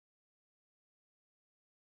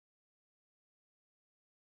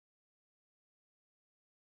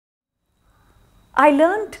I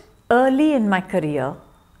learned early in my career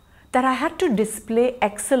that I had to display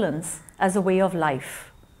excellence as a way of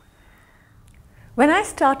life. When I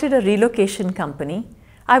started a relocation company,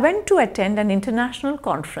 I went to attend an international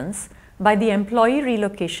conference by the Employee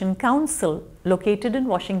Relocation Council located in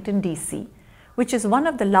Washington, D.C., which is one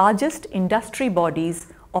of the largest industry bodies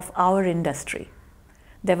of our industry.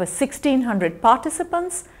 There were 1,600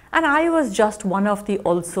 participants and I was just one of the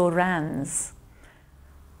also-rans.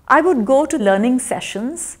 I would go to learning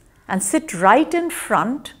sessions and sit right in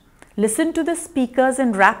front, listen to the speakers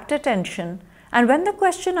in rapt attention, and when the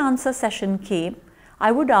question-answer session came,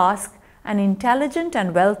 I would ask an intelligent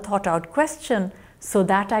and well thought out question so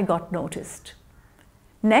that I got noticed.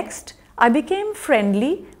 Next, I became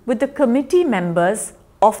friendly with the committee members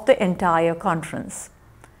of the entire conference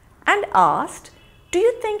and asked, "Do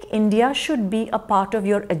you think India should be a part of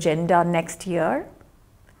your agenda next year?"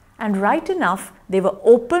 And right enough, they were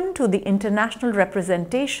open to the international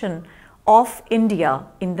representation of India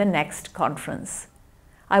in the next conference.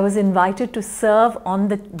 I was invited to serve on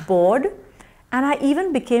the board, and I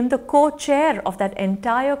even became the co-chair of that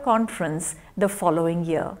entire conference the following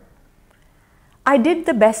year. I did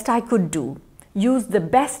the best I could do, used the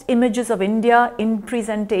best images of India in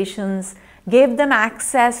presentations, gave them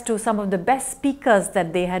access to some of the best speakers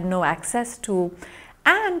that they had no access to,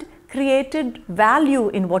 and created value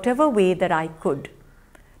in whatever way that I could,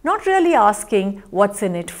 not really asking what's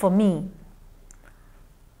in it for me.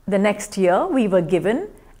 The next year, we were given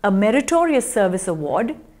a Meritorious Service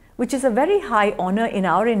Award, which is a very high honor in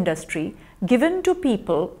our industry, given to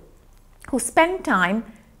people who spend time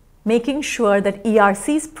making sure that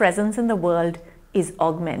ERC's presence in the world is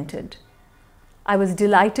augmented. I was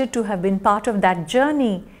delighted to have been part of that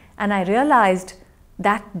journey, and I realized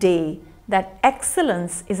that day that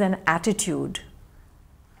excellence is an attitude.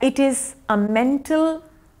 It is a mental,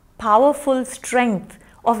 powerful strength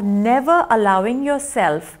of never allowing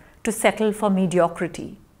yourself to settle for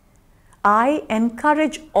mediocrity. I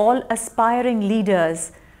encourage all aspiring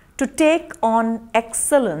leaders to take on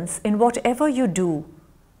excellence in whatever you do,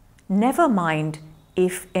 never mind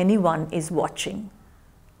if anyone is watching.